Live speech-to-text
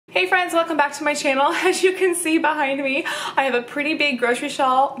Hey friends, welcome back to my channel. As you can see behind me, I have a pretty big grocery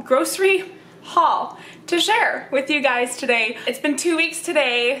haul to share with you guys today. It's been 2 weeks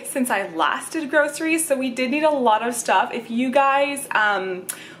today since I last did groceries, so we did need a lot of stuff. If you guys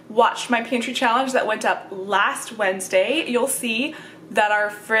watched my pantry challenge that went up last Wednesday, you'll see that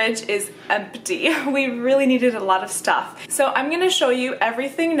our fridge is empty. We really needed a lot of stuff. So I'm gonna show you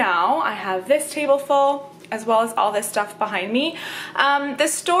everything now. I have this table full, as well as all this stuff behind me. The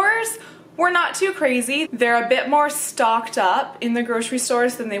stores were not too crazy. They're a bit more stocked up in the grocery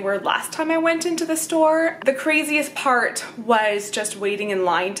stores than they were last time I went into the store. The craziest part was just waiting in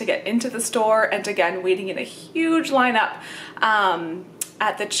line to get into the store, and again, waiting in a huge lineup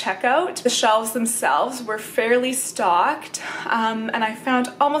at the checkout. The shelves themselves were fairly stocked, and I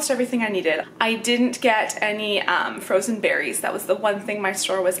found almost everything I needed. I didn't get any frozen berries. That was the one thing my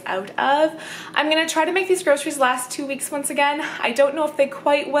store was out of. I'm gonna try to make these groceries last 2 weeks once again. I don't know if they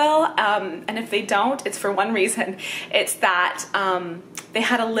quite will, and if they don't, it's for one reason. It's that they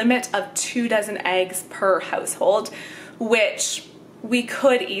had a limit of 2 dozen eggs per household, which we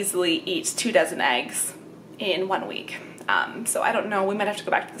could easily eat 2 dozen eggs in 1 week. So I don't know, we might have to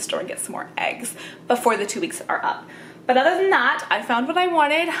go back to the store and get some more eggs before the 2 weeks are up. But other than that, I found what I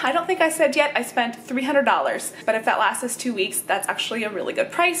wanted. I don't think I said yet, I spent $300. But if that lasts us 2 weeks, that's actually a really good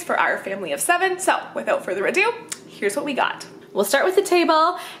price for our family of 7. So without further ado, here's what we got. We'll start with the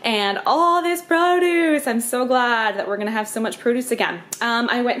table and all this produce. I'm so glad that we're gonna have so much produce again.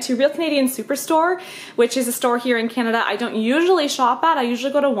 I went to Real Canadian Superstore, which is a store here in Canada I don't usually shop at. I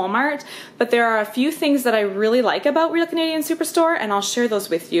usually go to Walmart, but there are a few things that I really like about Real Canadian Superstore, and I'll share those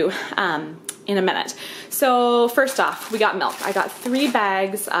with you in a minute. So first off, we got milk. I got 3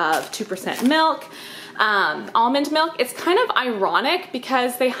 bags of 2% milk. Almond milk. It's kind of ironic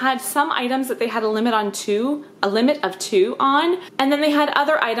because they had some items that they had a limit of 2 on, and then they had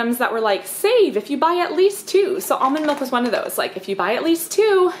other items that were like, save if you buy at least 2. So almond milk was one of those. Like, if you buy at least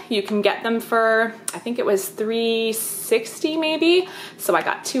 2, you can get them for, I think it was $3.60 maybe. So I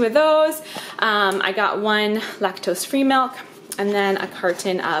got 2 of those. I got 1 lactose-free milk, and then a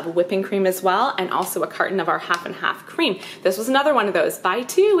carton of whipping cream as well, and also a carton of our half and half cream. This was another one of those, buy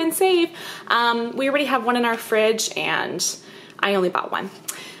 2 and save. We already have 1 in our fridge, and I only bought 1.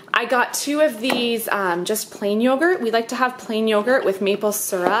 I got 2 of these just plain yogurt. We like to have plain yogurt with maple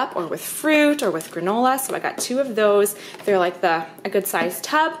syrup or with fruit or with granola, so I got 2 of those. They're like a good sized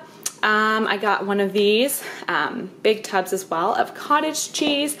tub. I got 1 of these big tubs as well of cottage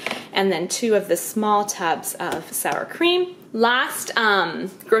cheese, and then 2 of the small tubs of sour cream. Last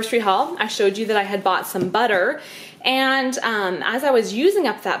grocery haul, I showed you that I had bought some butter, and as I was using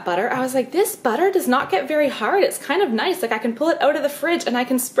up that butter, I was like, this butter does not get very hard. It's kind of nice. Like, I can pull it out of the fridge and I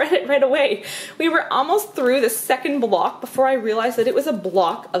can spread it right away. We were almost through the second block before I realized that it was a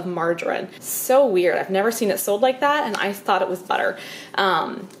block of margarine. So weird. I've never seen it sold like that, and I thought it was butter.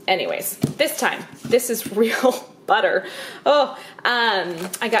 Anyways, this time, this is real butter. Oh,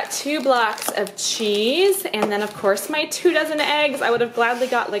 I got 2 blocks of cheese, and then of course my 2 dozen eggs. I would have gladly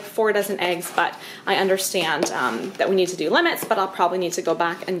got like 4 dozen eggs, but I understand that we need to do limits, but I'll probably need to go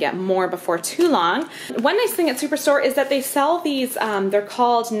back and get more before too long. One nice thing at Superstore is that they sell these, they're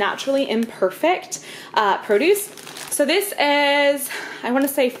called naturally imperfect produce. So this is, I want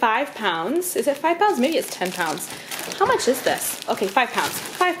to say 5 pounds. Is it 5 pounds? Maybe it's 10 pounds. How much is this? Okay, 5 pounds.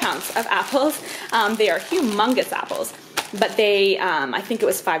 5 pounds of apples. They are humongous apples, but they, I think it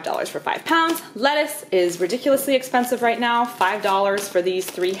was $5 for 5 pounds. Lettuce is ridiculously expensive right now, $5 for these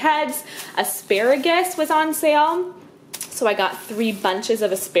 3 heads. Asparagus was on sale, so I got 3 bunches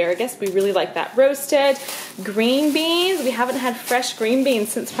of asparagus. We really like that roasted. Green beans, we haven't had fresh green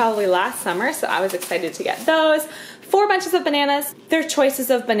beans since probably last summer, so I was excited to get those. 4 bunches of bananas. Their choices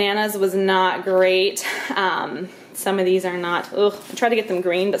of bananas was not great. Some of these are not, ugh. I tried to get them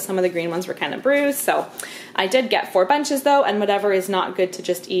green, but some of the green ones were kind of bruised, so I did get 4 bunches though, and whatever is not good to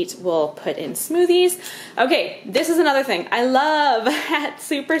just eat, we'll put in smoothies. Okay, this is another thing I love at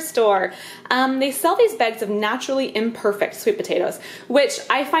Superstore. They sell these bags of naturally imperfect sweet potatoes, which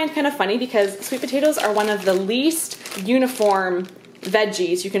I find kind of funny because sweet potatoes are one of the least uniform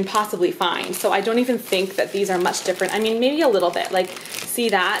veggies you can possibly find. So I don't even think that these are much different. I mean, maybe a little bit, like, see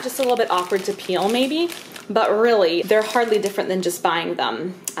that? Just a little bit awkward to peel maybe, but really they're hardly different than just buying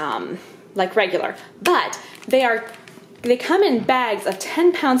them like regular. But they are They come in bags of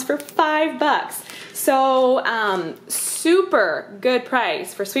 10 pounds for $5. So super good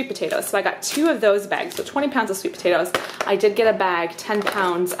price for sweet potatoes. So I got 2 of those bags, so 20 pounds of sweet potatoes. I did get a bag, 10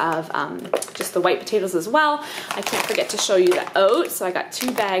 pounds of just the white potatoes as well. I can't forget to show you the oats. So I got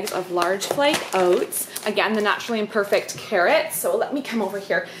 2 bags of large flake oats. Again, the naturally imperfect carrots. So let me come over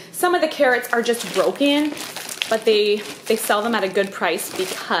here. Some of the carrots are just broken, but they sell them at a good price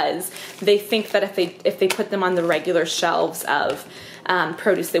because they think that if they put them on the regular shelves of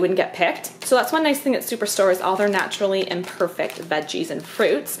produce, they wouldn't get picked. So that's one nice thing at Superstore is all their naturally imperfect veggies and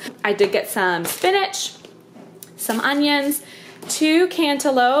fruits. I did get some spinach, some onions, 2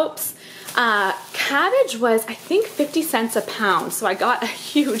 cantaloupes. Cabbage was, I think, 50 cents a pound. So I got a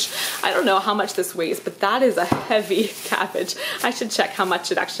huge, I don't know how much this weighs, but that is a heavy cabbage. I should check how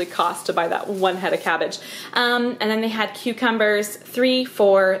much it actually cost to buy that 1 head of cabbage. And then they had cucumbers, 3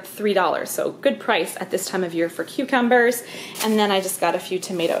 for $3. So good price at this time of year for cucumbers. And then I just got a few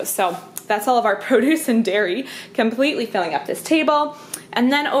tomatoes. So that's all of our produce and dairy completely filling up this table.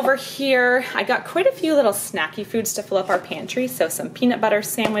 And then over here, I got quite a few little snacky foods to fill up our pantry. So some peanut butter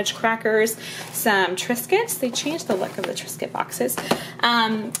sandwich crackers, some Triscuits. They changed the look of the Triscuit boxes.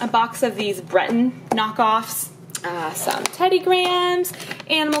 A box of these Breton knockoffs, some Teddy Grahams,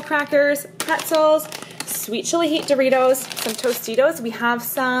 animal crackers, pretzels, sweet chili heat Doritos, some Tostitos. We have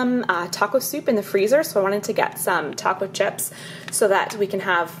some taco soup in the freezer, so I wanted to get some taco chips so that we can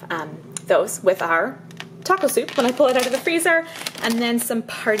have those with our taco soup when I pull it out of the freezer, and then some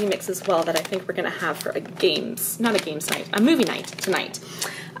party mix as well that I think we're gonna have for a movie night tonight.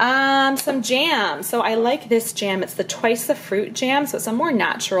 Some jam. So I like this jam. It's the Twice the Fruit jam. So it's a more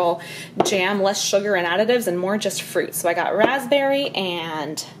natural jam, less sugar and additives and more just fruit. So I got raspberry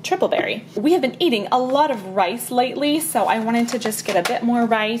and triple berry. We have been eating a lot of rice lately, so I wanted to just get a bit more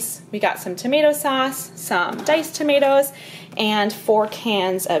rice. We got some tomato sauce, some diced tomatoes, and 4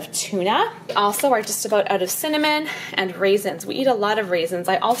 cans of tuna. Also, we're just about out of cinnamon and raisins. We eat a lot of raisins.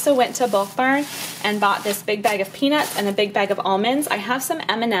 I also went to Bulk Barn and bought this big bag of peanuts and a big bag of almonds. I have some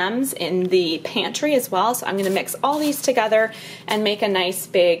M&Ms in the pantry as well, so I'm gonna mix all these together and make a nice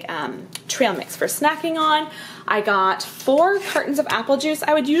big trail mix for snacking on. I got 4 cartons of apple juice.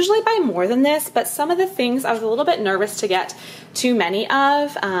 I would usually buy more than this, but some of the things I was a little bit nervous to get too many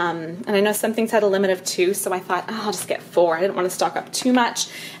of, and I know some things had a limit of 2, so I thought, oh, I'll just get 4. I didn't want to stock up too much,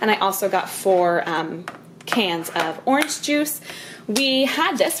 and I also got 4 cans of orange juice. We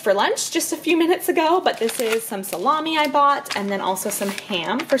had this for lunch just a few minutes ago, but this is some salami I bought, and then also some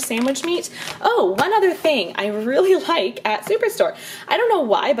ham for sandwich meat. Oh, one other thing I really like at Superstore. I don't know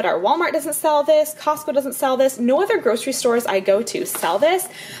why, but our Walmart doesn't sell this, Costco doesn't sell this, no other grocery stores I go to sell this,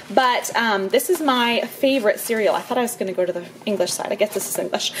 but this is my favorite cereal. I thought I was gonna go to the English side. I guess this is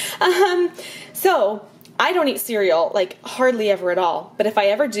English. So I don't eat cereal, like hardly ever at all, but if I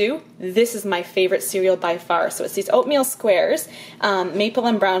ever do, this is my favorite cereal by far. So it's these oatmeal squares, maple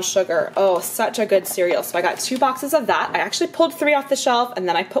and brown sugar. Oh, such a good cereal. So I got 2 boxes of that. I actually pulled 3 off the shelf and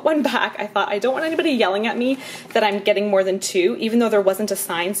then I put 1 back. I thought I don't want anybody yelling at me that I'm getting more than 2, even though there wasn't a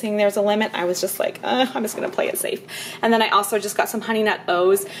sign saying there's a limit. I was just like, I'm just gonna play it safe. And then I also just got some Honey Nut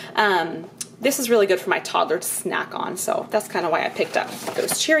O's. This is really good for my toddler to snack on, so that's kind of why I picked up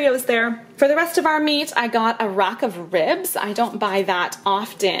those Cheerios there. For the rest of our meat, I got a rack of ribs. I don't buy that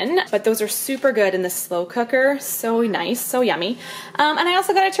often, but those are super good in the slow cooker. So nice, so yummy. And I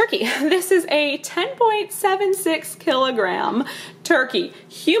also got a turkey. This is a 10.76 kilogram turkey,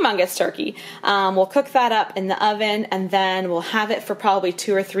 humongous turkey. We'll cook that up in the oven and then we'll have it for probably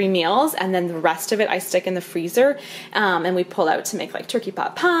 2 or 3 meals, and then the rest of it I stick in the freezer and we pull out to make like turkey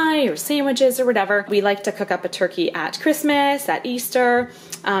pot pie or sandwiches or whatever. We like to cook up a turkey at Christmas, at Easter,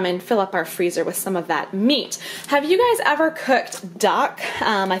 and fill up our freezer with some of that meat. Have you guys ever cooked duck?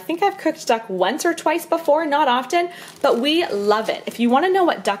 I think I've cooked duck once or twice before, not often, but we love it. If you want to know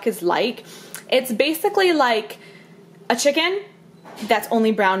what duck is like, it's basically like a chicken that's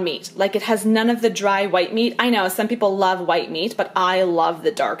only brown meat. Like it has none of the dry white meat. I know some people love white meat, but I love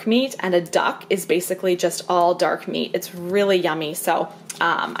the dark meat, and a duck is basically just all dark meat. It's really yummy. So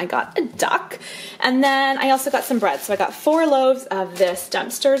I got a duck, and then I also got some bread. So I got 4 loaves of this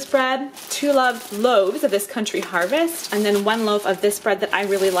Dempster's bread, 2 loaves of this Country Harvest, and then 1 loaf of this bread that I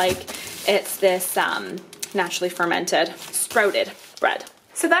really like. It's this naturally fermented sprouted bread.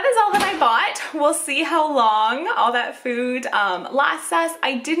 So that is all that I bought. We'll see how long all that food lasts us.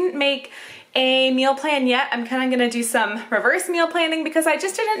 I didn't make a meal plan yet. I'm kind of gonna do some reverse meal planning because I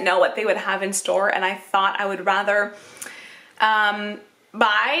just didn't know what they would have in store, and I thought I would rather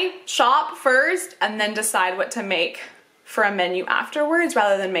shop first and then decide what to make for a menu afterwards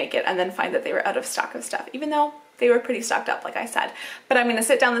rather than make it and then find that they were out of stock of stuff, even though they were pretty stocked up, like I said. But I'm gonna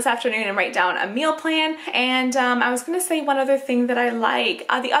sit down this afternoon and write down a meal plan. And I was gonna say one other thing that I like.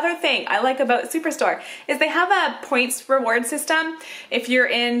 The other thing I like about Superstore is they have a points reward system. If you're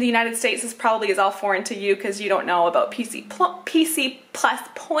in the United States, this probably is all foreign to you because you don't know about PC Plus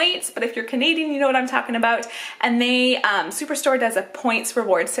points, but if you're Canadian, you know what I'm talking about. And they, Superstore does a points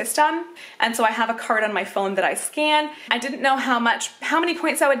reward system. And so I have a card on my phone that I scan. I didn't know how many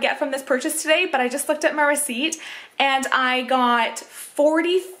points I would get from this purchase today, but I just looked at my receipt and I got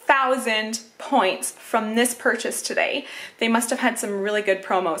 40,000 points from this purchase today. They must have had some really good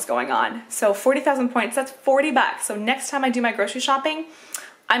promos going on. So 40,000 points, that's 40 bucks. So next time I do my grocery shopping,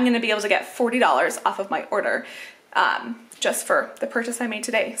 I'm gonna be able to get $40 off of my order. Just for the purchase I made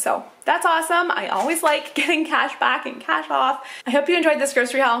today. So that's awesome. I always like getting cash back and cash off. I hope you enjoyed this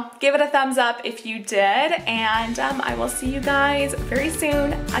grocery haul. Give it a thumbs up if you did, and I will see you guys very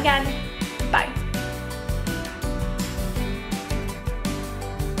soon again.